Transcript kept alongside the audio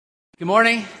Good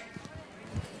morning.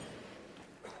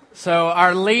 So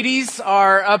our ladies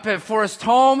are up at Forest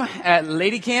Home at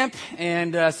Lady Camp,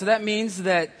 and so that means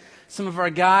that some of our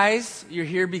guys, you're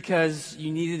here because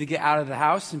you needed to get out of the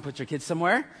house and put your kids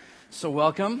somewhere, so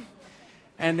welcome.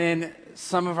 And then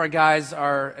some of our guys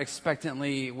are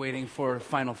expectantly waiting for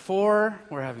Final Four.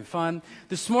 We're having fun.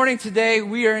 This morning, today,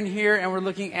 we are in here and we're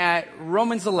looking at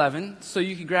Romans 11, so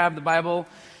you can grab the Bible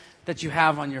that you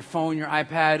have on your phone, your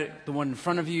iPad, the one in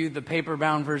front of you, the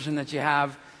paper-bound version that you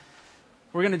have.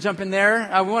 We're going to jump in there.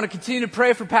 We want to continue to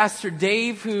pray for Pastor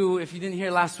Dave, who, if you didn't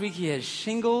hear last week, he has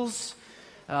shingles.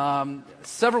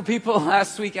 Several people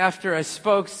last week after I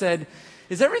spoke said,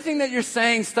 "Is everything that you're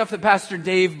saying stuff that Pastor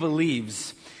Dave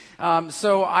believes?"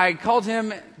 So I called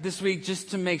him this week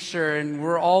just to make sure, and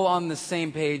we're all on the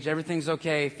same page. Everything's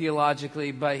okay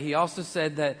theologically, but he also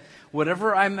said that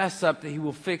whatever I mess up, that he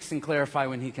will fix and clarify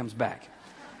when he comes back.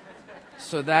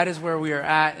 So that is where we are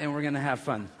at, and we're going to have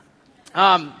fun.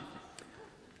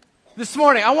 This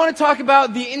morning, I want to talk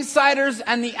about the insiders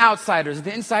and the outsiders.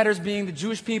 The insiders being the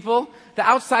Jewish people, the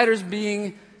outsiders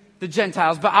being the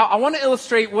Gentiles. But I want to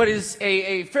illustrate what is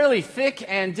a fairly thick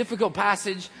and difficult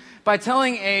passage by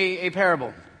telling a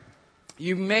parable.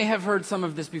 You may have heard some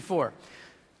of this before.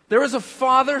 There was a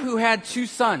father who had two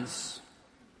sons.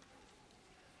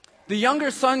 The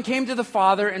younger son came to the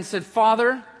father and said,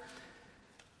 "Father,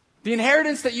 the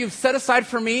inheritance that you've set aside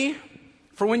for me,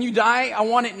 for when you die, I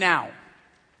want it now."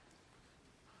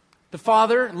 The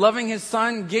father, loving his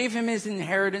son, gave him his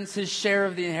inheritance, his share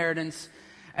of the inheritance,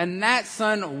 and that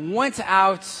son went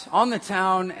out on the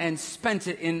town and spent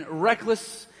it in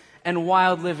reckless and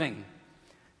wild living.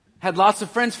 Had lots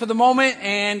of friends for the moment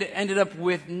and ended up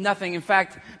with nothing. In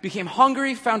fact, became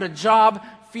hungry, found a job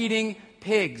feeding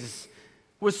pigs.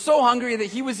 Was so hungry that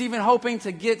he was even hoping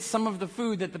to get some of the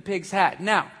food that the pigs had.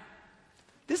 Now,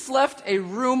 this left a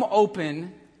room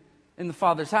open in the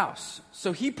father's house.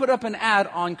 So he put up an ad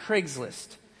on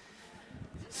Craigslist.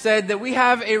 Said that we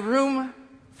have a room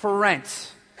for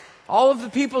rent. All of the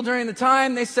people during the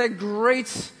time, they said,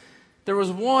 great. There was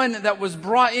one that was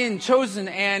brought in, chosen,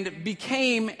 and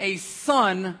became a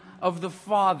son of the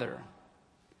father.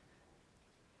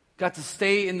 Got to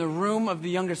stay in the room of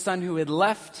the younger son who had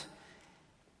left,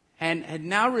 and had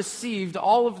now received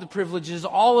all of the privileges,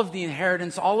 all of the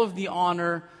inheritance, all of the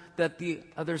honor that the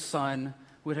other son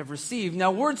would have received.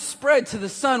 Now word spread to the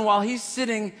son while he's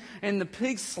sitting in the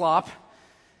pig slop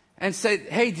and said,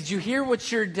 "Hey, did you hear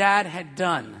what your dad had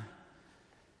done?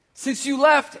 Since you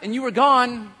left and you were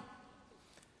gone,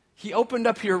 he opened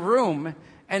up your room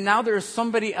and now there's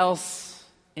somebody else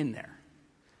in there."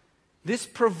 This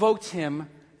provoked him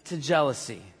to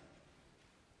jealousy.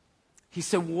 He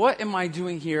said, "What am I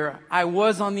doing here? I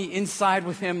was on the inside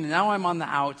with him. Now I'm on the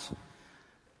out.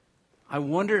 I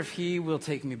wonder if he will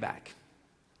take me back."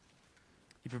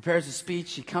 He prepares a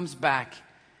speech. He comes back,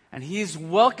 and he is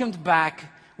welcomed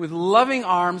back with loving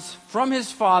arms from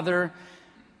his father,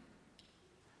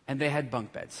 and they had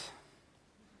bunk beds.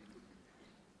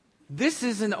 This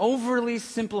is an overly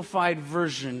simplified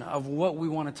version of what we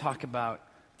want to talk about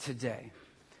today.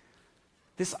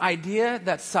 This idea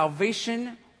that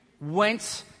salvation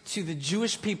went to the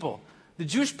Jewish people. The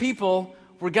Jewish people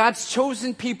were God's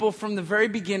chosen people from the very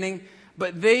beginning,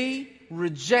 but they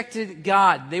rejected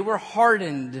God. They were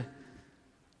hardened.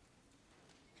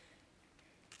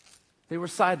 They were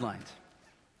sidelined.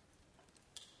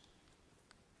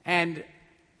 And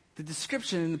the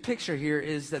description in the picture here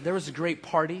is that there was a great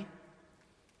party,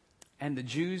 and the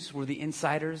Jews were the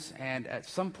insiders, and at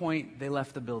some point they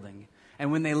left the building.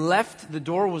 And when they left, the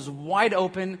door was wide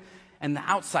open, and the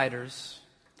outsiders,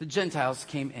 the Gentiles,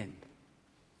 came in.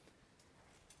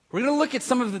 We're going to look at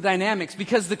some of the dynamics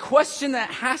because the question that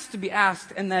has to be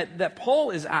asked and that Paul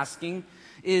is asking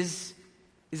is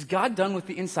God done with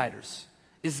the insiders?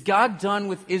 Is God done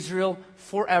with Israel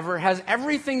forever? Has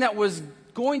everything that was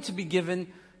going to be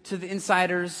given to the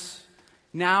insiders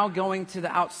now going to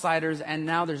the outsiders, and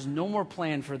now there's no more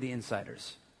plan for the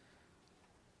insiders?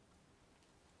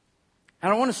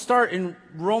 And I want to start in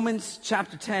Romans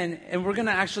chapter 10, and we're going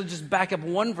to actually just back up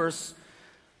one verse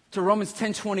to Romans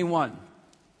 10:21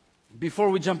 before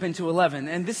we jump into 11.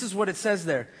 And this is what it says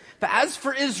there. "But as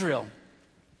for Israel,"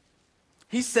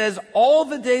 he says, "all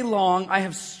the day long I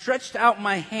have stretched out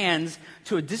my hands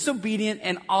to a disobedient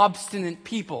and obstinate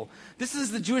people." This is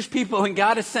the Jewish people, and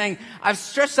God is saying, I've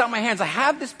stretched out my hands. I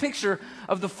have this picture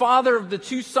of the father of the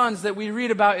two sons that we read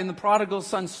about in the prodigal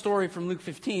son story from Luke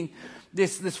 15.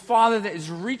 This father that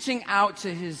is reaching out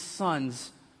to his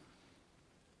sons.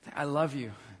 "I love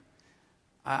you.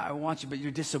 I want you, but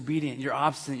you're disobedient. You're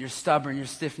obstinate. You're stubborn. You're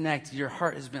stiff-necked. Your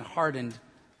heart has been hardened."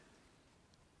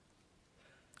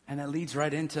 And that leads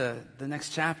right into the next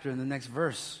chapter and the next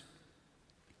verse.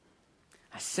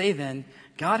 I say then,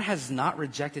 God has not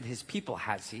rejected his people,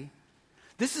 has he?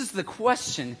 This is the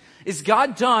question. Is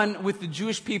God done with the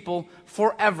Jewish people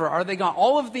forever? Are they gone?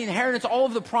 All of the inheritance, all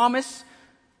of the promise,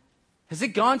 has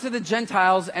it gone to the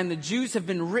Gentiles and the Jews have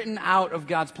been written out of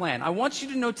God's plan? I want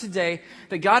you to know today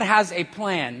that God has a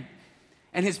plan,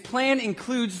 and his plan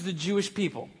includes the Jewish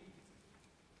people.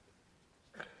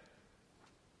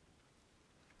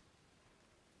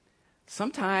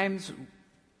 Sometimes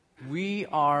we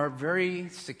are very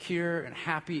secure and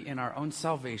happy in our own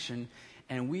salvation,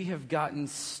 and we have gotten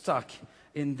stuck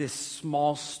in this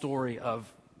small story of,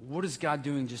 what is God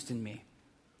doing just in me?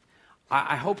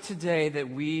 I hope today that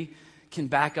we can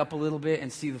back up a little bit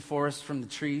and see the forest from the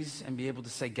trees and be able to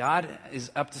say, God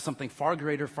is up to something far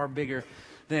greater, far bigger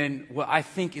than what I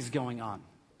think is going on.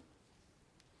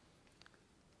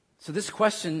 So this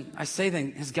question, I say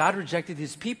then, has God rejected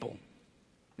his people?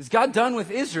 Is God done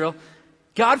with Israel?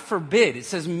 God forbid. It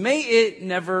says, may it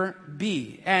never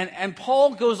be. And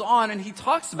Paul goes on and he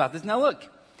talks about this. Now look,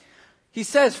 he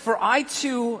says, for I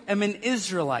too am an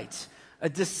Israelite, a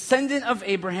descendant of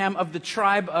Abraham of the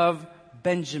tribe of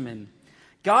Benjamin.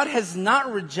 God has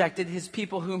not rejected his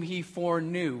people whom he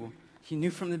foreknew. He knew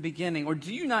from the beginning. Or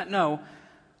do you not know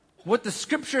what the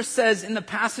scripture says in the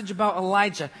passage about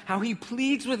Elijah, how he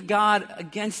pleads with God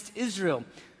against Israel?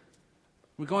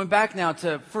 We're going back now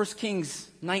to 1 Kings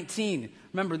 19.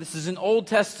 Remember, this is an Old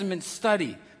Testament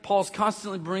study. Paul's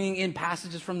constantly bringing in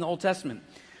passages from the Old Testament.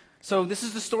 So this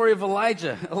is the story of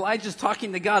Elijah. Elijah's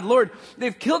talking to God. Lord,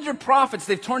 they've killed your prophets.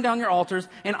 They've torn down your altars.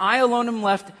 And I alone am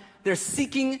left. They're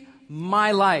seeking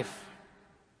my life.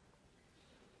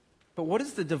 But what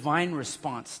is the divine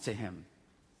response to him?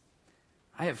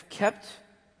 I have kept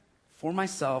for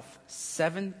myself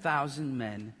 7,000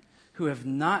 men who have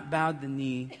not bowed the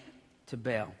knee to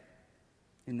Baal.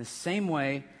 In the same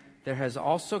way, there has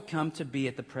also come to be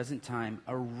at the present time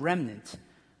a remnant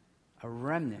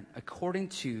according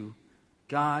to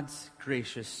God's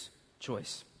gracious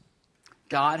choice.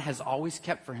 God has always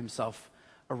kept for himself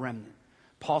a remnant.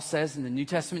 Paul says in the New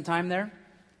Testament time there,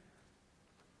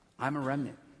 I'm a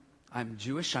remnant. I'm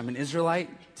Jewish. I'm an Israelite,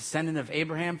 descendant of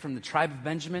Abraham from the tribe of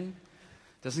Benjamin.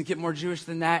 Doesn't get more Jewish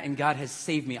than that, and God has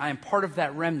saved me. I am part of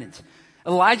that remnant.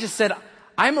 Elijah said,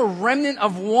 I'm a remnant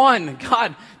of one.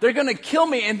 God, they're going to kill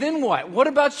me, and then what? What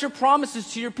about your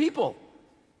promises to your people?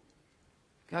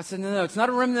 God said, no, it's not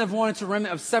a remnant of one, it's a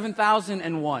remnant of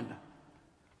 7,001.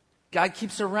 God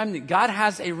keeps a remnant. God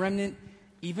has a remnant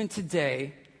even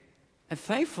today. And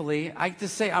thankfully, I get to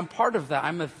say I'm part of that.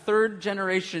 I'm a third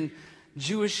generation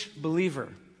Jewish believer.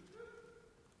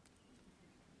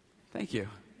 Thank you.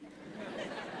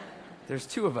 There's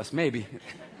two of us, maybe.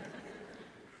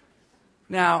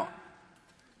 Now,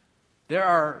 there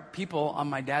are people on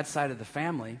my dad's side of the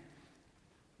family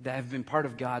that have been part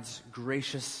of God's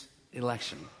gracious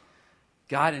election.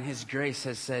 God in his grace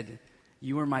has said,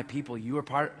 you are my people, you are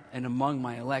part and among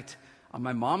my elect. On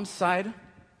my mom's side,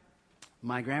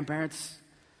 my grandparents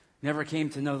never came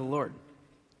to know the Lord.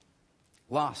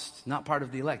 Lost, not part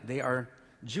of the elect. They are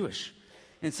Jewish.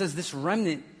 And it says this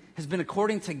remnant has been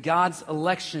according to God's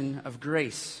election of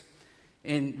grace.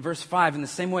 In verse 5, in the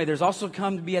same way, there's also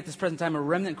come to be at this present time a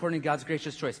remnant according to God's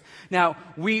gracious choice. Now,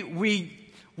 we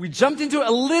jumped into it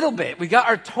a little bit. We got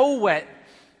our toe wet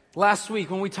last week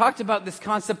when we talked about this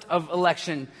concept of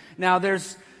election. Now,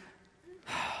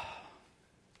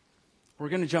 we're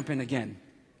going to jump in again,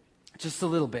 just a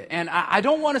little bit. And I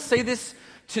don't want to say this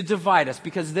to divide us,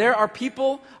 because there are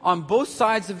people on both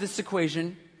sides of this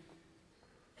equation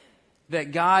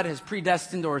that God has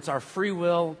predestined, or it's our free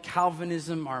will,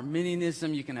 Calvinism,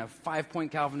 Arminianism. You can have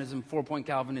 5-point Calvinism, 4-point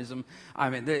Calvinism. I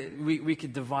mean, we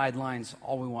could divide lines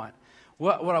all we want.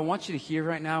 What I want you to hear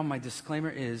right now, my disclaimer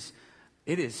is,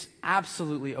 it is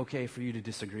absolutely okay for you to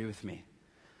disagree with me.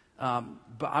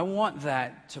 But I want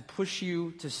that to push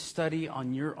you to study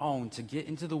on your own, to get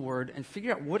into the Word and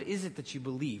figure out what is it that you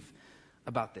believe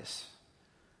about this.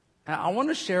 And I want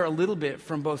to share a little bit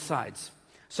from both sides.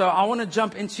 So I want to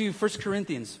jump into 1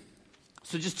 Corinthians.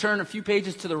 So just turn a few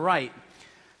pages to the right.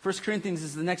 1 Corinthians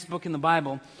is the next book in the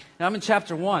Bible. And I'm in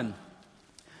chapter 1.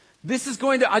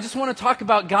 I just want to talk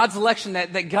about God's election,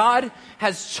 that God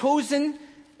has chosen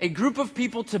a group of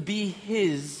people to be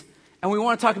his. And we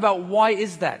want to talk about why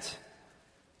is that.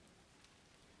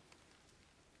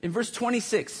 In verse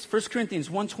 26, 1 Corinthians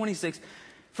 1:26,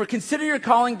 for consider your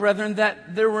calling, brethren,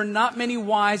 that there were not many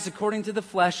wise according to the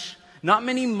flesh, not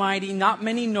many mighty, not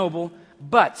many noble,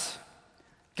 but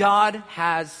God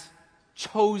has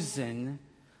chosen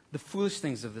the foolish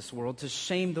things of this world to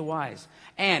shame the wise.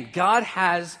 And God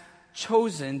has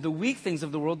chosen the weak things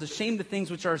of the world to shame the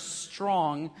things which are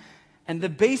strong, and the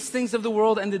base things of the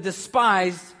world and the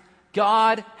despised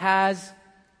God has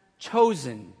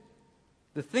chosen,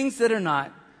 the things that are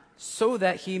not, so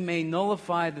that he may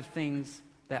nullify the things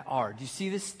that are. Do you see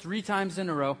this 3 times in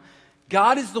a row?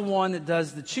 God is the one that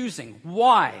does the choosing.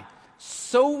 Why?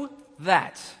 So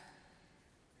that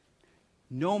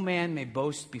no man may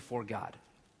boast before God.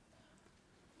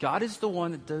 God is the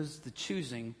one that does the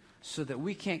choosing so that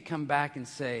we can't come back and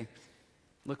say,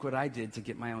 look what I did to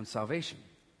get my own salvation.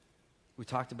 We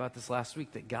talked about this last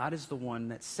week, that God is the one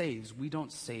that saves. We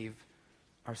don't save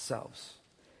ourselves.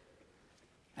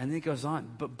 And then it goes on,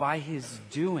 but by his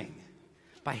doing,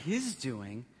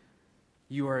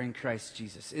 you are in Christ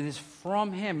Jesus. It is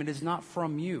from him, it is not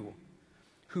from you,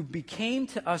 who became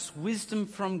to us wisdom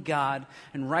from God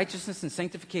and righteousness and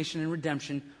sanctification and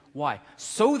redemption. Why?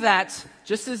 So that,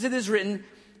 just as it is written,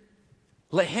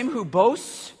 let him who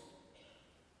boasts,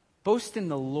 boast in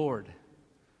the Lord.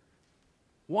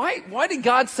 Why did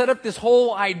God set up this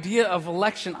whole idea of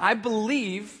election? I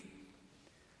believe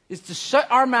is to shut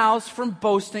our mouths from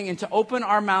boasting and to open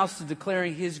our mouths to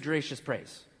declaring his gracious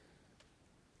praise.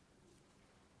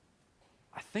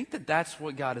 I think that that's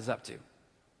what God is up to.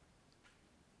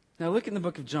 Now look in the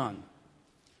book of John.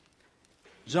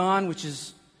 John, which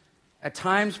is at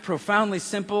times profoundly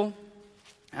simple.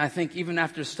 I think even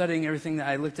after studying everything that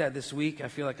I looked at this week, I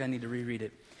feel like I need to reread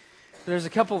it. There's a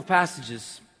couple of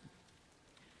passages.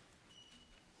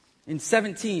 In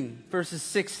 17, verses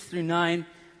 6 through 9,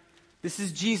 this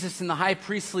is Jesus in the high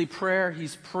priestly prayer.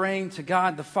 He's praying to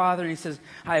God the Father, and he says,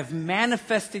 I have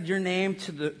manifested your name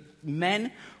to the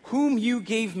men whom you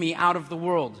gave me out of the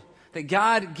world. That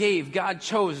God gave, God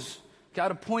chose,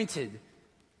 God appointed.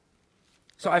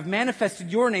 So I've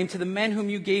manifested your name to the men whom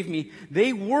you gave me.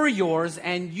 They were yours,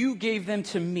 and you gave them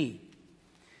to me.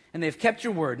 And they've kept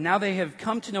your word. Now they have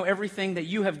come to know everything that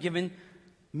you have given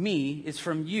me is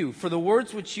from you. For the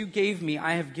words which you gave me,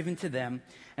 I have given to them,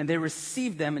 and they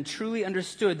received them and truly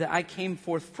understood that I came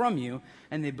forth from you,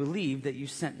 and they believed that you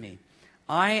sent me.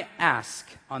 I ask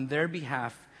on their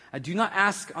behalf. I do not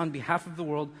ask on behalf of the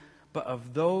world, but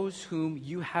of those whom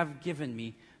you have given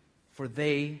me, for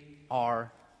they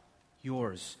are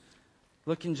yours.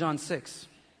 Look in John 6.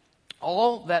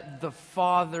 All that the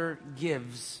Father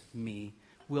gives me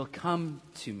will come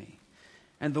to me.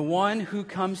 And the one who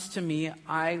comes to me,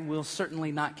 I will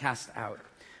certainly not cast out.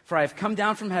 For I have come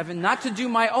down from heaven not to do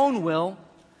my own will,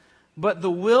 but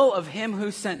the will of him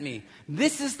who sent me.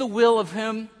 This is the will of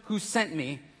him who sent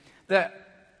me, that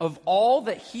of all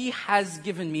that he has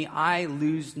given me, I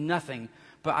lose nothing,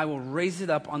 but I will raise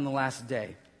it up on the last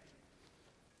day.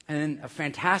 And then a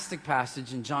fantastic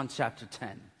passage in John chapter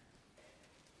 10.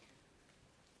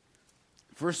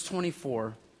 Verse 24,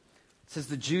 it says,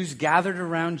 the Jews gathered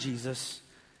around Jesus,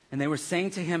 and they were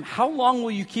saying to him, how long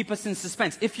will you keep us in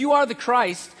suspense? If you are the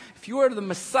Christ, if you are the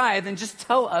Messiah, then just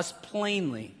tell us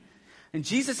plainly. And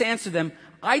Jesus answered them,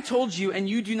 I told you, and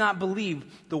you do not believe.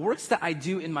 The works that I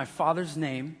do in my Father's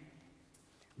name,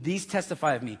 these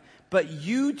testify of me. But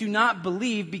you do not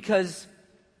believe because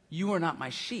you are not my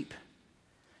sheep.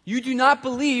 You do not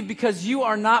believe because you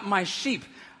are not my sheep.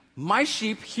 My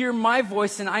sheep hear my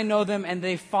voice, and I know them, and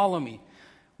they follow me.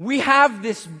 We have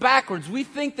this backwards. We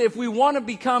think that if we want to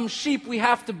become sheep, we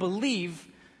have to believe.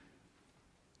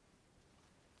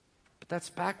 But that's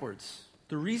backwards.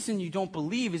 The reason you don't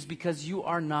believe is because you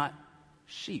are not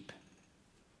sheep.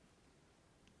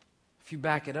 If you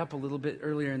back it up a little bit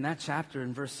earlier in that chapter,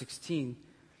 in verse 16,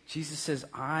 Jesus says,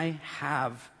 I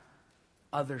have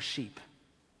other sheep,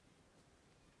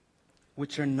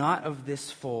 which are not of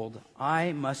this fold.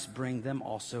 I must bring them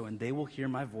also, and they will hear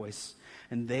my voice,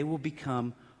 and they will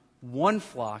become one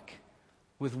flock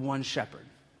with one shepherd.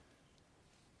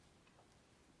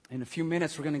 In a few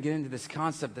minutes, we're going to get into this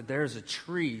concept that there is a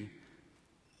tree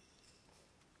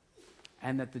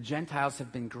and that the Gentiles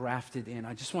have been grafted in.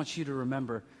 I just want you to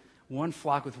remember, one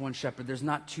flock with one shepherd. There's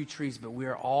not two trees, but we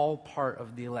are all part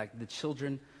of the elect, the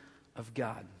children of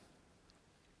God.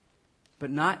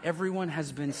 But not everyone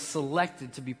has been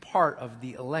selected to be part of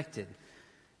the elected.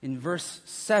 In verse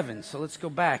 7, so let's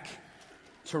go back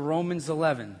to Romans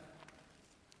 11.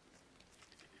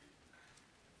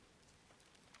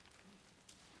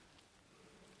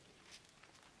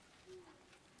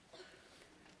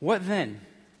 What then?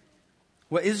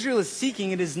 What Israel is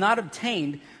seeking, it is not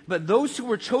obtained, but those who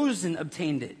were chosen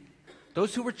obtained it.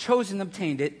 Those who were chosen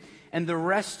obtained it, and the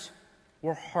rest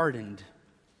were hardened.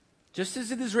 Just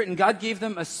as it is written, God gave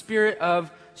them a spirit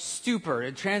of stupor.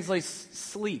 It translates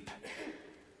sleep.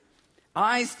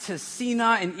 Eyes to see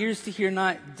not and ears to hear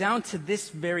not, down to this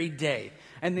very day.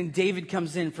 And then David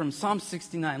comes in from Psalm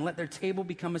 69. Let their table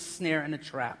become a snare and a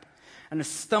trap, and a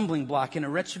stumbling block and a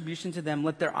retribution to them.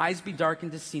 Let their eyes be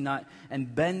darkened to see not,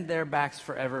 and bend their backs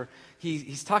forever.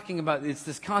 He's talking about, it's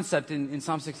this concept in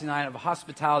Psalm 69 of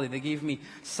hospitality. They gave me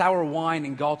sour wine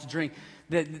and gall to drink.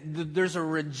 There's a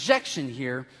rejection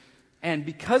here, and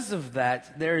because of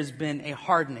that, there has been a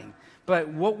hardening. But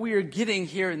what we are getting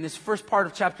here in this first part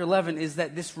of chapter 11 is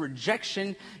that this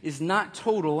rejection is not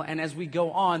total, and as we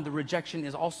go on, the rejection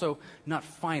is also not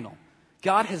final.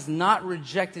 God has not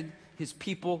rejected his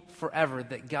people forever,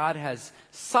 that God has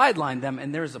sidelined them,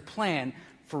 and there's a plan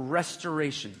for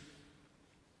restoration.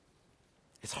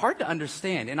 It's hard to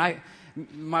understand, and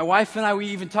my wife and I, we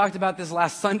even talked about this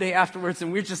last Sunday afterwards,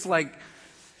 and we're just like,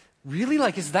 really?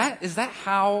 Like, is that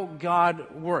how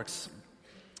God works?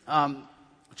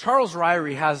 Charles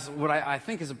Ryrie has what I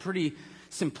think is a pretty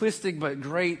simplistic but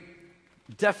great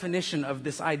definition of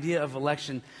this idea of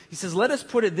election. He says, let us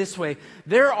put it this way.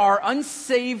 There are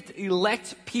unsaved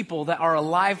elect people that are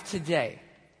alive today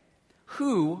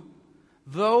who,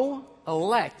 though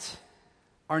elect,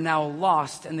 are now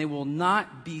lost, and they will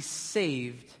not be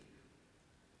saved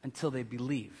until they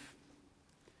believe.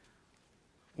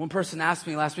 One person asked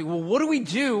me last week, well, what do we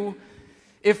do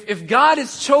if God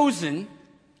is chosen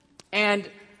and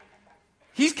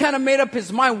he's kind of made up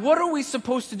his mind? What are we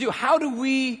supposed to do? How do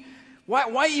we,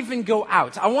 why even go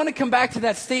out? I want to come back to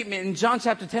that statement in John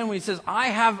chapter 10 when he says, I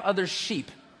have other sheep.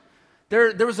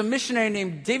 There was a missionary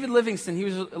named David Livingstone. He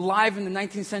was alive in the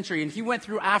 19th century, and he went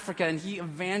through Africa and he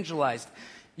evangelized.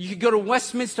 You could go to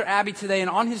Westminster Abbey today, and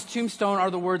on his tombstone are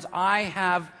the words, I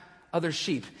have other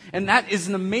sheep. And that is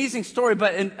an amazing story,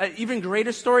 but an even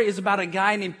greater story is about a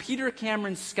guy named Peter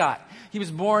Cameron Scott. He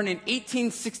was born in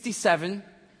 1867.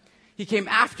 He came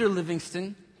after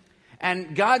Livingstone,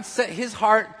 and God set his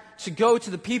heart to go to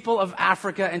the people of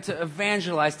Africa and to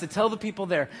evangelize, to tell the people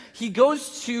there. He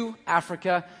goes to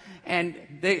Africa, and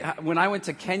when I went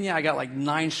to Kenya, I got like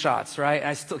 9 shots, right?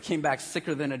 I still came back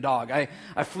sicker than a dog. I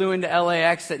flew into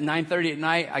LAX at 9:30 at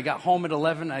night. I got home at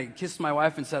 11. I kissed my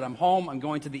wife and said, I'm home. I'm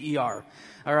going to the ER.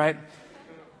 All right?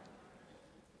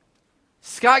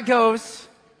 Scott goes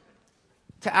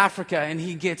to Africa, and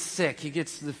he gets sick. He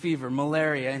gets the fever,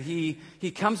 malaria, and he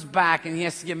comes back, and he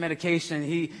has to get medication.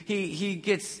 He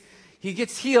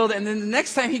gets healed, and then the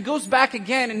next time he goes back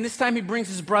again, and this time he brings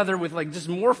his brother with like just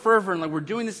more fervor, and like we're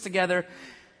doing this together,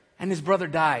 and his brother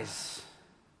dies.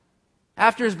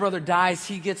 After his brother dies,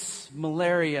 he gets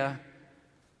malaria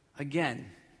again.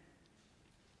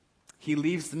 He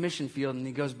leaves the mission field and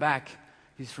he goes back.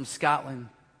 He's from Scotland.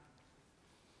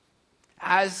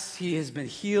 As he has been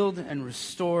healed and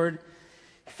restored,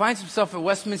 he finds himself at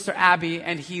Westminster Abbey,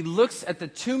 and he looks at the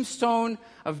tombstone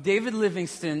of David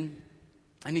Livingstone,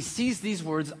 and he sees these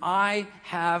words, I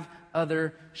have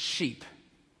other sheep.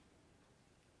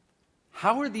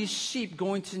 How are these sheep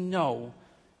going to know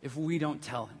if we don't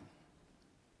tell him?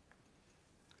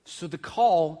 So the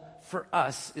call for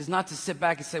us is not to sit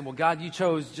back and say, well, God, you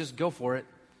chose, just go for it.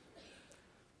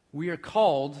 We are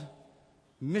called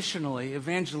missionally,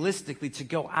 evangelistically, to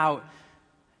go out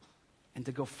and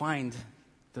to go find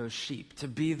those sheep, to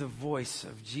be the voice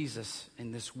of Jesus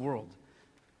in this world,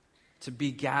 to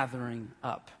be gathering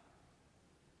up.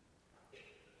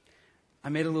 I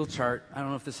made a little chart. I don't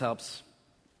know if this helps.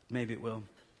 Maybe it will.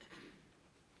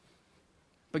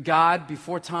 But God,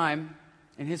 before time,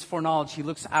 in his foreknowledge, he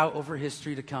looks out over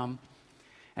history to come,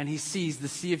 and he sees the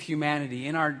sea of humanity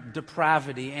in our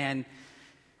depravity, and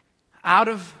out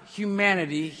of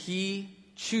humanity, he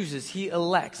chooses, he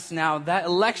elects. Now, that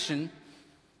election,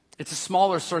 it's a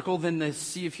smaller circle than the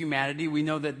sea of humanity. We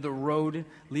know that the road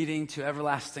leading to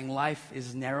everlasting life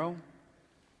is narrow.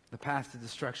 The path to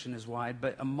destruction is wide.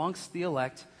 But amongst the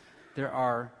elect, there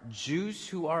are Jews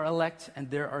who are elect,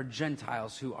 and there are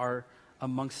Gentiles who are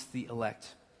amongst the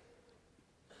elect.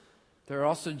 There are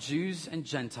also Jews and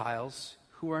Gentiles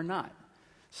who are not.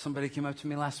 Somebody came up to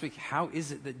me last week, how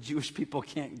is it that Jewish people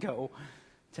can't go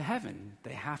to heaven?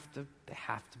 They have to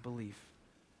believe.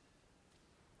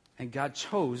 And God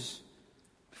chose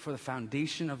for the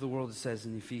foundation of the world, it says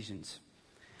in Ephesians.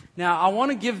 Now, I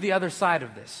want to give the other side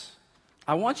of this.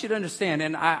 I want you to understand,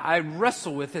 and I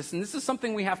wrestle with this, and this is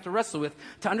something we have to wrestle with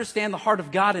to understand the heart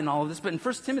of God in all of this. But in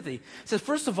 1 Timothy, it says,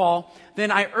 first of all,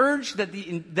 then I urge that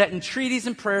entreaties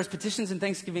and prayers, petitions and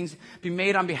thanksgivings be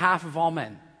made on behalf of all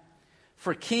men,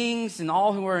 for kings and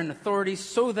all who are in authority,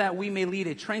 so that we may lead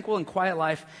a tranquil and quiet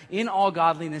life in all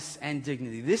godliness and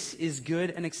dignity. This is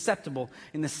good and acceptable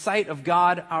in the sight of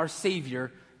God our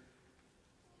Savior,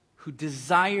 who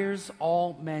desires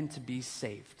all men to be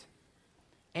saved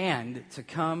and to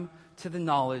come to the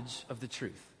knowledge of the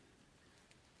truth.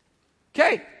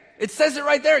 Okay, it says it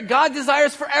right there. God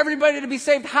desires for everybody to be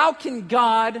saved. How can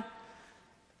God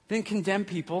then condemn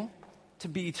people to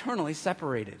be eternally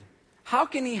separated? How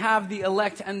can he have the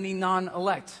elect and the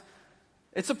non-elect?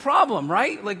 It's a problem,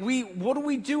 right? Like what do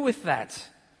we do with that?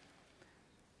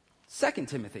 2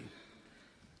 Timothy.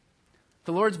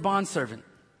 The Lord's bondservant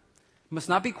must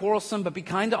not be quarrelsome, but be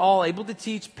kind to all, able to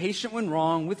teach, patient when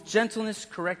wrong, with gentleness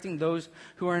correcting those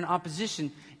who are in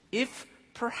opposition, if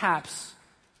perhaps,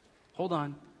 hold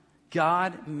on,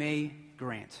 God may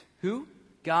grant. Who?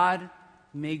 God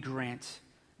may grant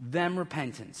them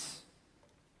repentance,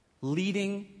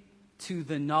 leading to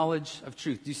the knowledge of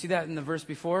truth. Do you see that in the verse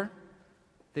before?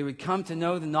 They would come to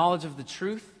know the knowledge of the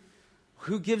truth.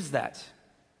 Who gives that?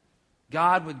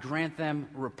 God would grant them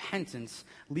repentance,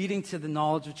 leading to the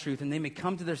knowledge of truth, and they may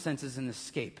come to their senses and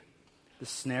escape the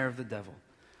snare of the devil.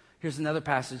 Here's another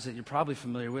passage that you're probably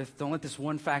familiar with. Don't let this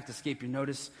one fact escape your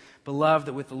notice. Beloved,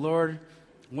 that with the Lord,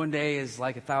 one day is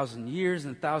like 1,000 years,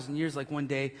 and 1,000 years like one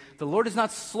day. The Lord is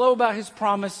not slow about his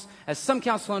promise, as some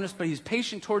count slowness, but he's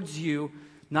patient towards you,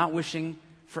 not wishing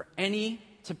for any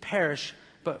to perish,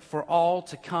 but for all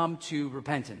to come to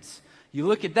repentance. You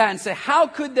look at that and say, how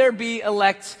could there be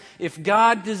elect if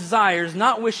God desires,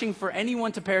 not wishing for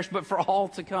anyone to perish, but for all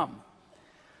to come?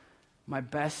 My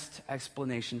best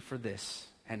explanation for this,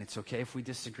 and it's okay if we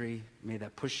disagree, may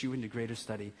that push you into greater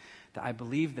study, that I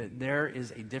believe that there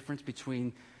is a difference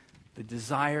between the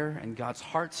desire and God's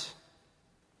heart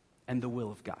and the will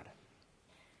of God.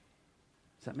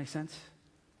 Does that make sense?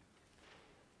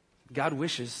 God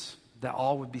wishes that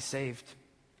all would be saved,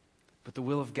 but the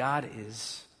will of God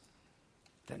is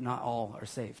that not all are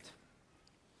saved.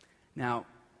 Now,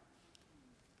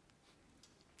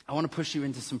 I want to push you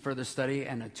into some further study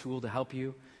and a tool to help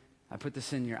you. I put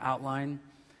this in your outline.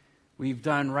 We've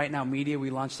done Right Now Media.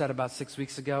 We launched that about 6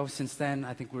 weeks ago. Since then,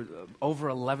 I think we're over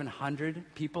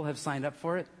 1,100 people have signed up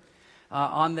for it.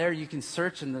 On there, you can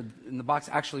search in the box.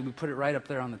 Actually, we put it right up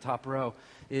there on the top row.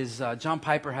 John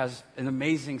Piper has an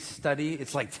amazing study.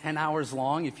 It's like 10 hours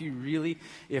long. If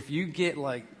you get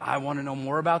like, I want to know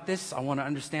more about this, I want to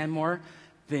understand more,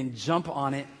 then jump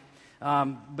on it.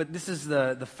 But this is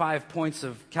the 5 points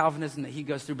of Calvinism that he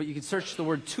goes through. But you can search the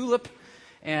word TULIP,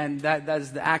 and that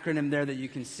is the acronym there that you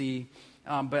can see.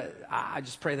 But I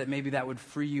just pray that maybe that would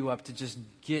free you up to just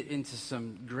get into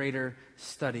some greater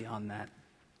study on that.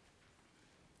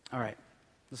 All right,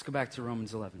 let's go back to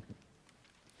Romans 11.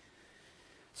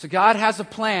 So God has a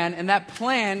plan, and that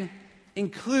plan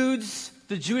includes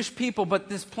the Jewish people, but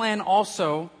this plan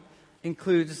also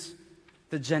includes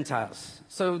the Gentiles.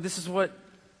 So this is what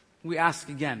we ask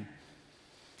again.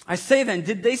 I say then,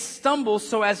 did they stumble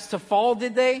so as to fall,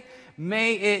 did they?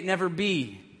 May it never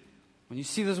be. When you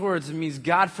see those words, it means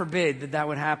God forbid that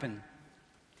would happen.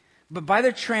 But by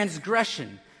their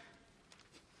transgression,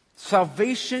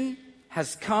 salvation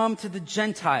has come to the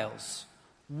Gentiles.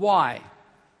 Why?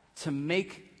 To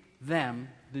make them,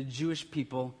 the Jewish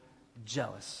people,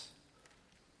 jealous.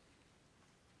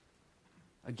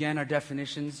 Again, our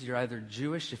definitions, you're either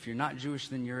Jewish. If you're not Jewish,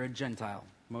 then you're a Gentile.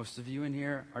 Most of you in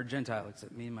here are Gentile,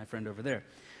 except me and my friend over there.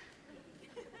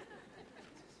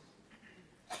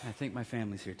 I think my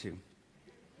family's here too.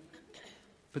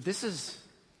 But this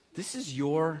is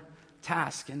your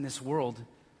task in this world,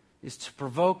 is to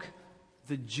provoke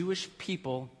the Jewish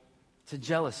people to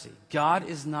jealousy. God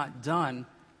is not done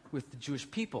with the Jewish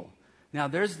people. Now,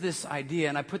 there's this idea,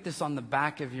 and I put this on the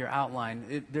back of your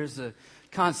outline. There's a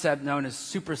concept known as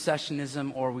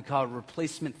supersessionism, or we call it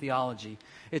replacement theology.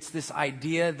 It's this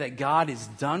idea that God is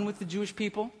done with the Jewish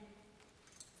people,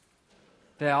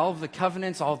 that all of the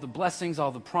covenants, all of the blessings, all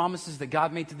of the promises that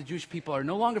God made to the Jewish people are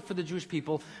no longer for the Jewish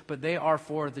people, but they are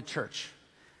for the church.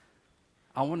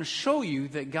 I want to show you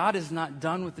that God is not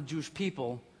done with the Jewish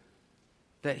people,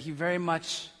 that he very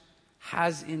much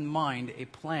has in mind a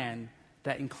plan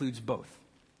that includes both.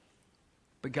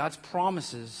 But God's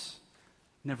promises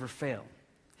never fail.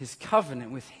 His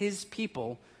covenant with his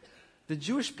people, the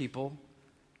Jewish people,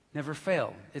 never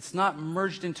fail. It's not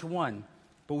merged into one,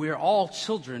 but we are all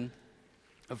children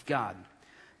of God.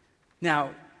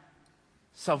 Now,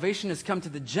 salvation has come to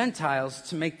the Gentiles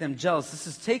to make them jealous. This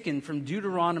is taken from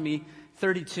Deuteronomy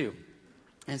 32.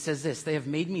 And it says this, they have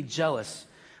made me jealous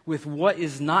with what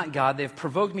is not God. They have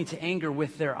provoked me to anger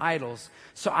with their idols.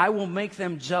 So I will make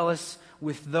them jealous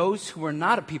with those who are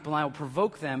not a people, and I will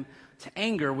provoke them to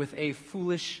anger with a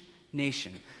foolish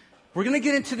nation. We're going to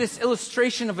get into this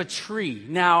illustration of a tree.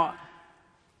 Now,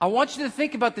 I want you to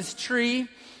think about this tree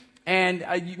And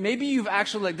maybe you've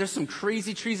actually, like, there's some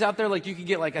crazy trees out there. Like, you could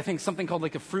get, like, I think something called,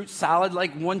 like, a fruit salad,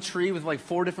 like one tree with, like,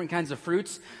 4 different kinds of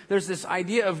fruits. There's this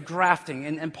idea of grafting.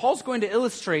 And Paul's going to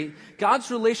illustrate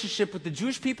God's relationship with the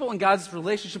Jewish people and God's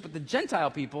relationship with the Gentile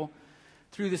people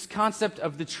through this concept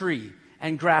of the tree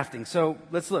and grafting. So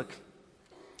let's look.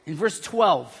 In verse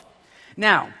 12.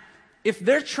 Now, if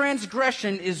their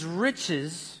transgression is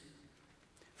riches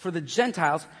for the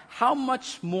Gentiles, how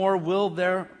much more will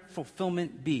their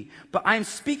fulfillment be? But I am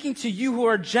speaking to you who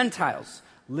are Gentiles.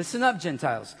 Listen up,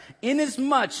 Gentiles.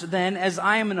 Inasmuch then as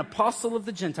I am an apostle of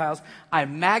the Gentiles, I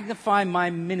magnify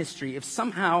my ministry, if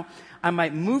somehow I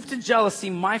might move to jealousy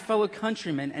my fellow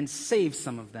countrymen and save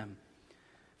some of them.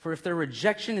 For if their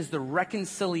rejection is the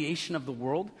reconciliation of the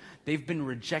world, they've been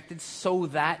rejected so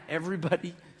that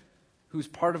everybody who's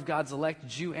part of God's elect,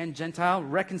 Jew and Gentile,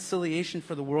 reconciliation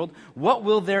for the world, what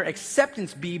will their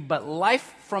acceptance be but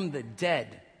life from the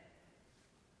dead?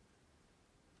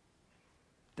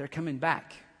 They're coming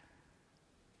back.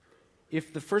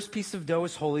 If the first piece of dough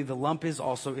is holy, the lump is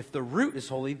also. If the root is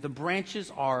holy, the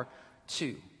branches are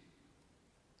too.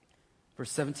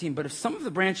 Verse 17, but if some of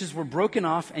the branches were broken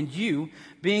off, and you,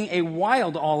 being a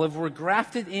wild olive, were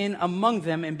grafted in among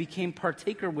them and became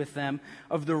partaker with them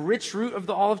of the rich root of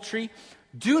the olive tree,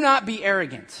 do not be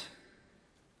arrogant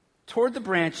toward the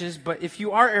branches, but if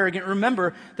you are arrogant,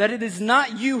 remember that it is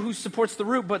not you who supports the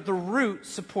root, but the root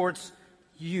supports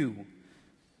you.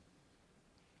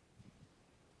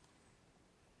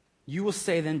 You will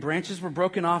say then, branches were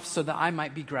broken off so that I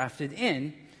might be grafted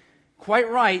in.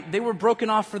 Quite right, they were broken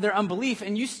off for their unbelief,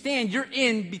 and you stand, you're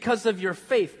in because of your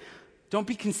faith. Don't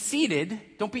be conceited,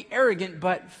 don't be arrogant,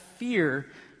 but fear.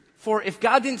 For if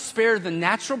God didn't spare the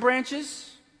natural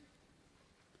branches,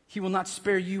 He will not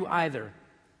spare you either.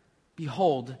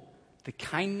 Behold, the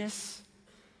kindness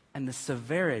and the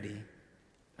severity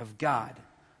of God.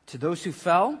 To those who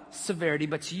fell, severity,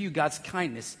 but to you, God's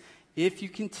kindness, if you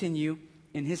continue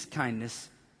in His kindness.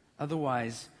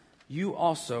 Otherwise, you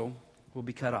also will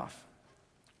be cut off.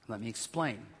 Let me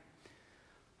explain.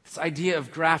 This idea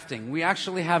of grafting. We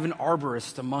actually have an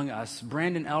arborist among us,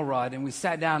 Brandon Elrod, and we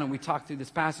sat down and we talked through this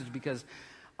passage because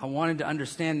I wanted to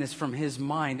understand this from his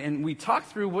mind. And we talked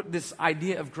through what this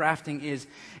idea of grafting is.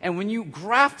 And when you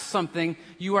graft something,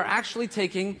 you are actually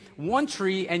taking one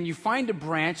tree and you find a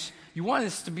branch. You want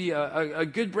this to be a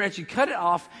good branch. You cut it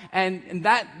off, and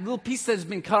that little piece that has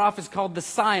been cut off is called the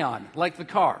scion, like the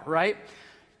car, right?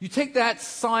 You take that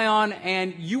scion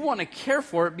and you want to care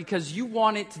for it because you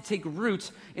want it to take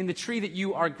root in the tree that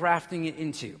you are grafting it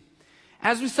into.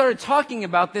 As we started talking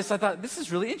about this, I thought, this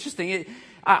is really interesting.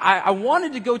 I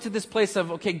wanted to go to this place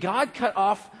of, okay, God cut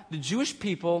off the Jewish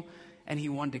people and He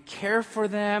wanted to care for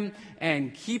them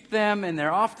and keep them, and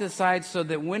they're off to the side so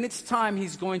that when it's time,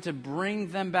 He's going to bring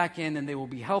them back in and they will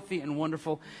be healthy and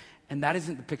wonderful. And that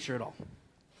isn't the picture at all.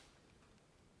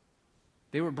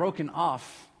 They were broken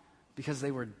off because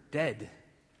they were dead,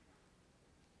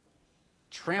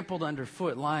 trampled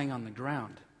underfoot, lying on the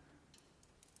ground.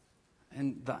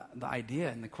 And the idea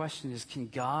and the question is, can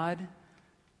God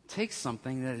take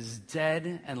something that is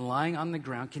dead and lying on the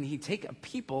ground? Can He take a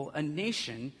people, a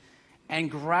nation,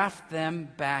 and graft them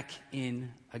back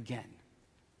in again?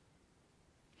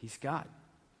 He's God.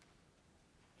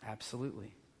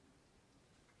 Absolutely.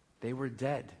 They were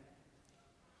dead.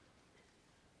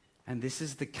 And this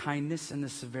is the kindness and the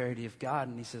severity of God.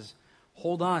 And He says,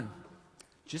 hold on.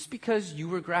 Just because you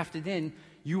were grafted in,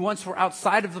 you once were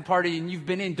outside of the party and you've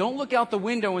been in, don't look out the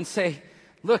window and say,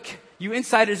 look, you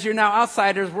insiders, you're now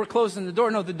outsiders, we're closing the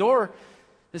door. No, the door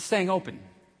is staying open.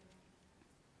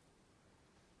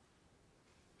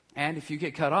 And if you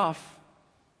get cut off,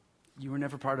 you were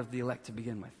never part of the elect to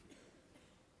begin with.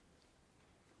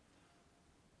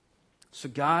 So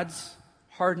God's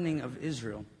hardening of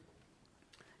Israel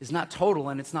is not total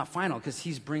and it's not final because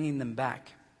He's bringing them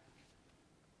back.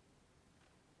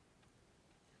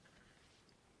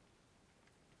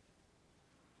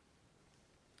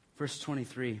 Verse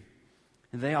 23,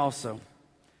 and they also,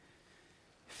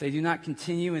 if they do not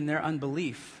continue in their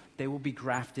unbelief, they will be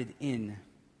grafted in,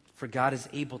 for God is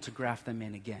able to graft them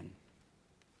in again.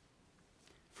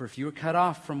 For if you are cut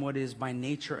off from what is by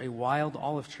nature a wild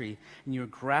olive tree, and you are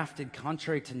grafted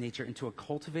contrary to nature into a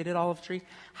cultivated olive tree,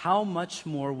 how much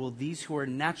more will these who are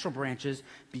natural branches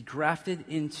be grafted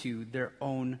into their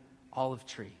own olive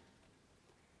tree?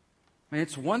 I mean,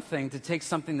 it's one thing to take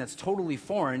something that's totally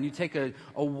foreign. You take a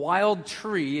wild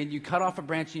tree and you cut off a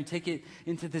branch and you take it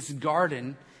into this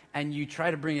garden and you try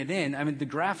to bring it in. I mean, the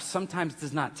graft sometimes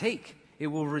does not take. It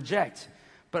will reject.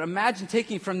 But imagine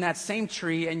taking from that same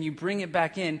tree and you bring it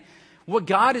back in. What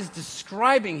God is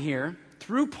describing here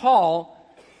through Paul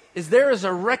is there is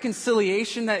a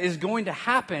reconciliation that is going to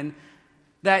happen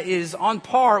that is on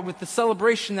par with the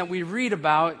celebration that we read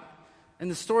about in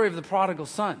the story of the prodigal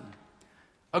son.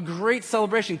 A great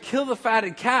celebration. Kill the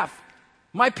fatted calf.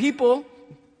 My people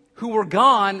who were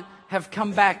gone have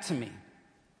come back to me.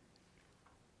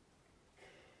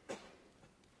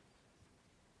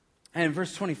 And in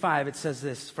verse 25, it says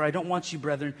this, "For I don't want you,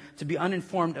 brethren, to be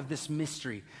uninformed of this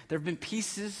mystery." There have been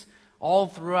pieces all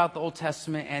throughout the Old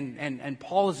Testament, and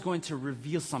Paul is going to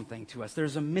reveal something to us.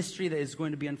 There's a mystery that is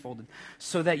going to be unfolded,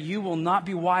 so that you will not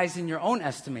be wise in your own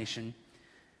estimation,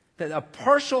 that a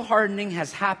partial hardening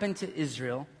has happened to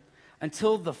Israel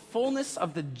until the fullness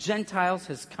of the Gentiles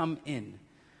has come in.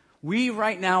 We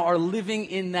right now are living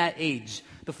in that age.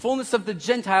 The fullness of the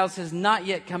Gentiles has not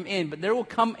yet come in, but there will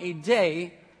come a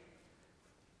day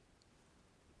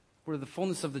where the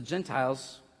fullness of the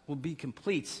Gentiles will be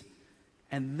complete.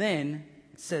 And then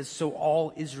it says, so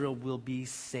all Israel will be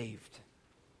saved.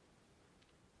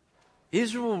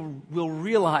 Israel will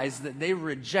realize that they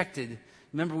rejected,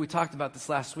 remember we talked about this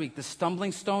last week, the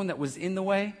stumbling stone that was in the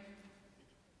way.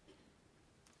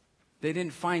 They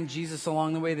didn't find Jesus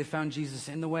along the way, they found Jesus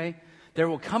in the way. There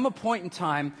will come a point in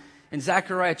time, and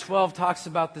Zechariah 12 talks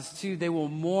about this too, they will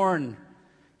mourn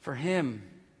for him.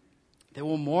 They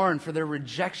will mourn for their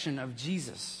rejection of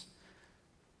Jesus.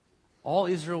 All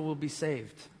Israel will be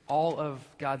saved. All of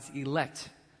God's elect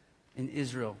in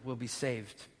Israel will be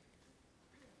saved.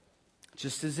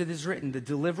 Just as it is written, the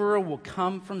deliverer will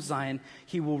come from Zion.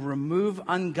 He will remove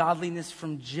ungodliness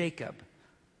from Jacob.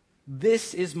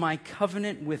 This is my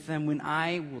covenant with them when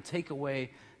I will take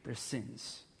away their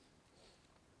sins.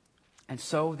 And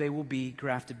so they will be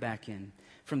grafted back in.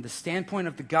 From the standpoint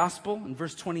of the gospel, in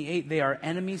verse 28, they are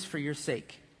enemies for your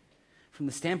sake. From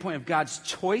the standpoint of God's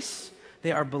choice,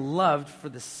 they are beloved for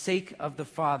the sake of the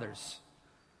fathers.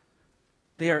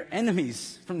 They are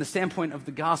enemies from the standpoint of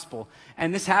the gospel.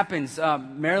 And this happens.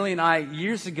 Marilee and I,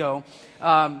 years ago,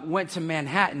 went to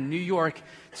Manhattan, New York,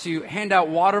 to hand out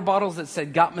water bottles that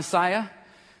said, "Got Messiah."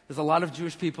 There's a lot of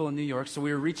Jewish people in New York, so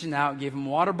we were reaching out, gave them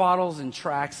water bottles and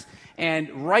tracts.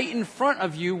 And right in front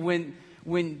of you,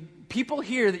 when people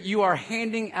hear that you are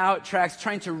handing out tracts,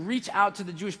 trying to reach out to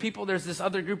the Jewish people, there's this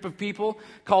other group of people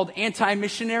called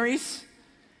anti-missionaries.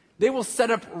 They will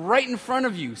set up right in front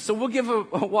of you. So we'll give a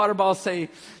water bottle, say,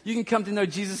 you can come to know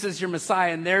Jesus as your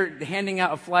Messiah, and they're handing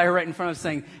out a flyer right in front of us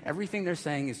saying, everything they're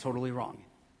saying is totally wrong.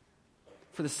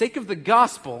 For the sake of the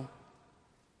gospel,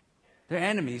 they're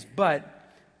enemies, but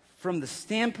from the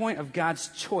standpoint of God's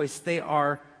choice, they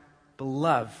are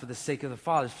beloved for the sake of the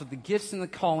fathers. For the gifts and the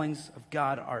callings of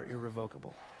God are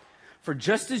irrevocable. For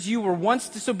just as you were once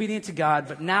disobedient to God,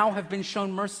 but now have been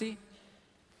shown mercy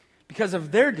because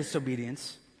of their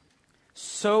disobedience,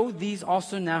 so these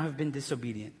also now have been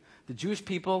disobedient. The Jewish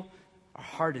people are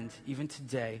hardened even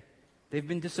today. They've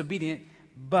been disobedient,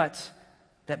 but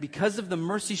that because of the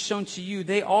mercy shown to you,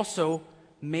 they also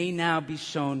may now be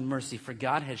shown mercy. For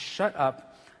God has shut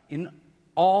up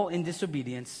all in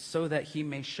disobedience so that he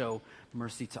may show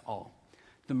mercy to all.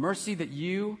 The mercy that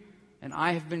you and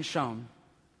I have been shown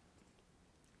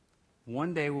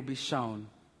one day will be shown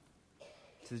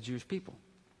to the Jewish people.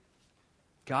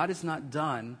 God is not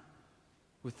done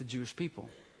with the Jewish people.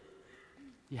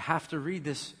 You have to read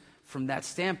this from that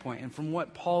standpoint and from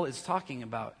what Paul is talking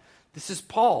about. This is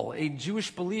Paul, a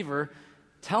Jewish believer,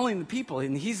 telling the people,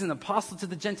 and he's an apostle to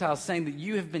the Gentiles, saying that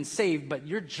you have been saved, but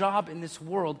your job in this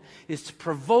world is to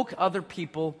provoke other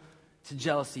people to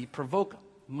jealousy, provoke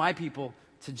my people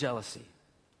to jealousy.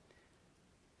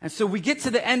 And so we get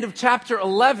to the end of chapter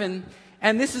 11,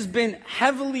 and this has been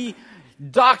heavily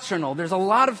doctrinal. There's a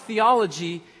lot of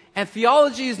theology, and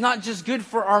theology is not just good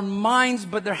for our minds,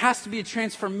 but there has to be a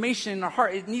transformation in our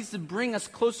heart. It needs to bring us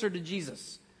closer to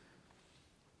Jesus.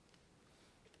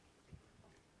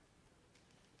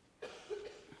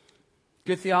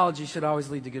 Good theology should always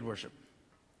lead to good worship.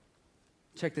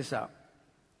 Check this out.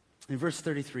 In verse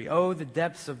 33, "Oh, the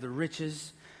depths of the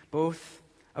riches, both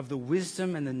of the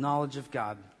wisdom and the knowledge of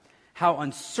God. How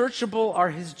unsearchable are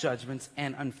his judgments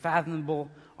and unfathomable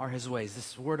are his ways."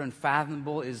 This word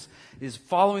unfathomable is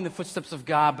following the footsteps of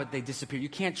God, but they disappear. You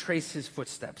can't trace his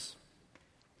footsteps.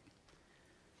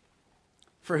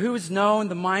 "For who has known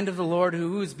the mind of the Lord,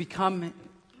 who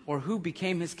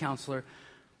became his counselor,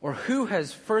 or who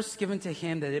has first given to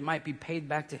him that it might be paid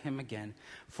back to him again?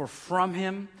 For from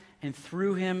him and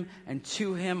through him and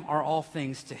to him are all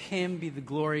things. To him be the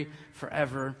glory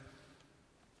forever.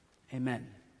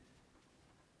 Amen."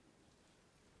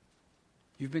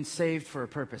 You've been saved for a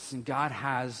purpose, and God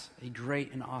has a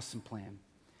great and awesome plan.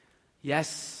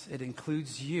 Yes, it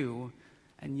includes you,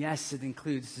 and yes, it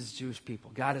includes his Jewish people.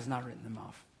 God has not written them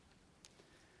off.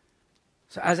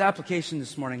 So as application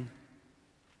this morning,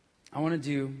 I want to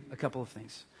do a couple of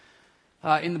things.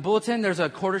 In the bulletin, there's a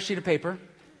quarter sheet of paper,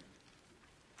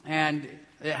 and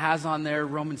it has on there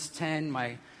Romans 10,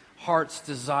 my heart's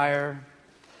desire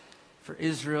for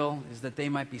Israel is that they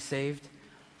might be saved.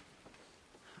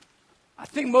 I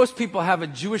think most people have a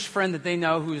Jewish friend that they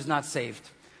know who is not saved.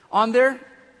 On there,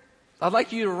 I'd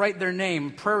like you to write their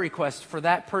name, prayer request for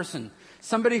that person.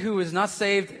 Somebody who is not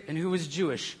saved and who is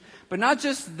Jewish. But not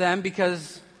just them,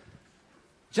 because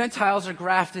Gentiles are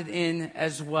grafted in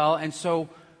as well. And so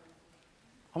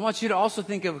I want you to also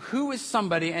think of who is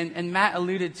somebody, and Matt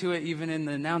alluded to it even in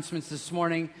the announcements this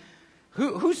morning,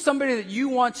 who's somebody that you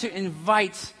want to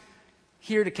invite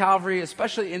here to Calvary,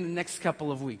 especially in the next couple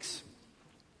of weeks.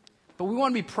 But we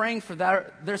want to be praying for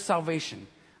their salvation.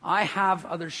 I have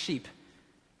other sheep.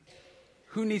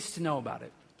 Who needs to know about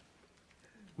it?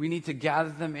 We need to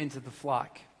gather them into the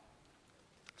flock.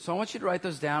 So I want you to write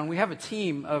those down. We have a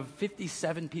team of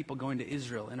 57 people going to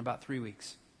Israel in about 3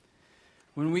 weeks.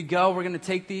 When we go, we're going to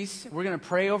take these, we're going to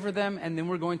pray over them, and then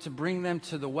we're going to bring them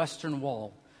to the Western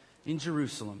Wall in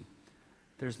Jerusalem.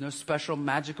 There's no special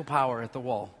magical power at the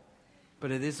wall, but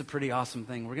it is a pretty awesome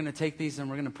thing. We're going to take these and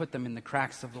we're going to put them in the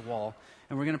cracks of the wall,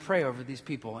 and we're going to pray over these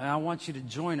people. And I want you to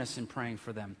join us in praying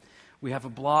for them. We have a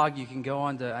blog. You can go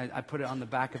on to, I put it on the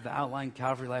back of the outline,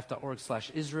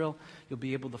 calvarylife.org/Israel. You'll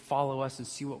be able to follow us and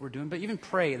see what we're doing. But even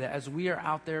pray that as we are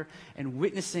out there and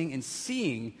witnessing and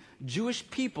seeing Jewish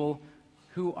people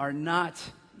who are not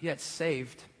yet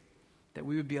saved, that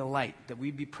we would be a light, that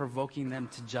we'd be provoking them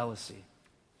to jealousy.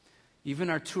 Even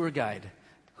our tour guide,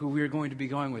 who we are going to be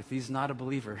going with, he's not a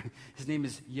believer. His name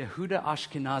is Yehuda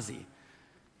Ashkenazi.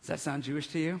 Does that sound Jewish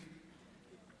to you?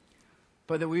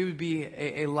 But that we would be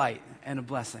a light and a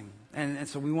blessing. And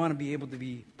so we want to be able to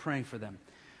be praying for them.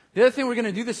 The other thing we're going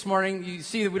to do this morning, you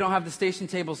see that we don't have the station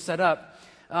tables set up.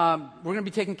 We're going to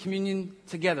be taking communion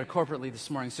together corporately this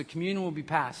morning. So communion will be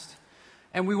passed.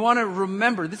 And we want to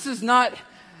remember, this is not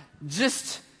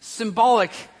just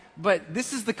symbolic, but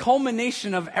this is the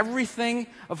culmination of everything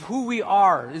of who we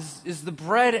are, is the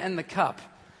bread and the cup.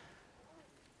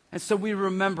 And so we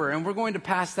remember, and we're going to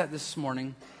pass that this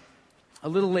morning. A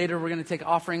little later, we're going to take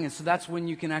offering, and so that's when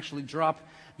you can actually drop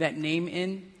that name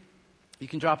in. You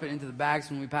can drop it into the bags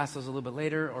when we pass those a little bit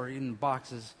later, or in the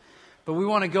boxes. But we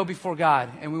want to go before God,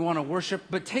 and we want to worship.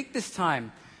 But take this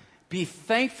time. Be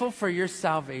thankful for your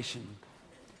salvation.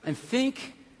 And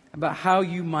think about how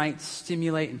you might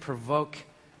stimulate and provoke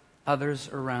others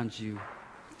around you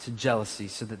to jealousy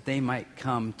so that they might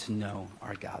come to know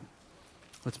our God.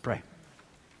 Let's pray.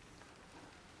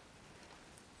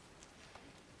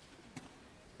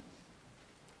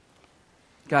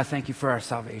 God, thank you for our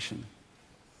salvation.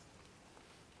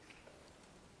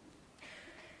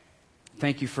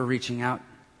 Thank you for reaching out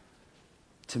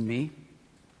to me.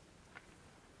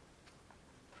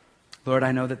 Lord,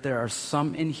 I know that there are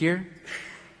some in here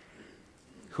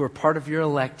who are part of your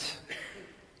elect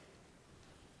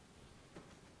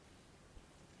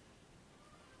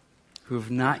who have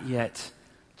not yet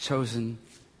chosen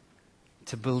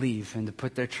to believe and to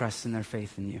put their trust and their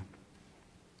faith in you.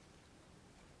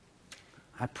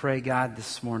 I pray, God,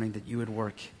 this morning that you would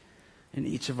work in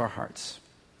each of our hearts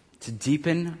to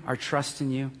deepen our trust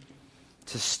in you,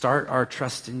 to start our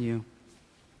trust in you.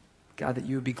 God, that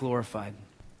you would be glorified.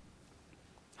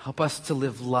 Help us to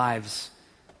live lives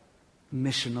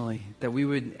missionally, that we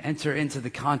would enter into the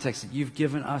context that you've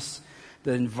given us,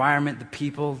 the environment, the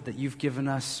people that you've given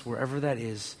us, wherever that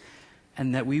is,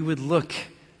 and that we would look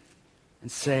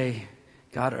and say,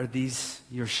 God, are these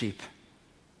your sheep?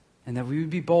 And that we would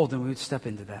be bold and we would step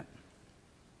into that.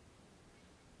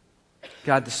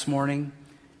 God, this morning,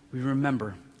 we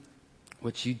remember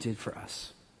what you did for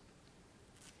us.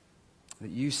 That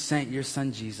you sent your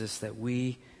son Jesus that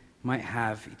we might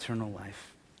have eternal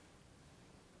life.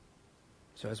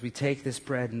 So as we take this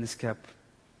bread and this cup,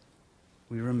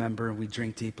 we remember, we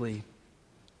drink deeply,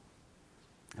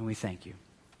 and we thank you.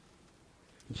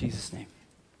 In Jesus' name,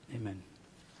 amen.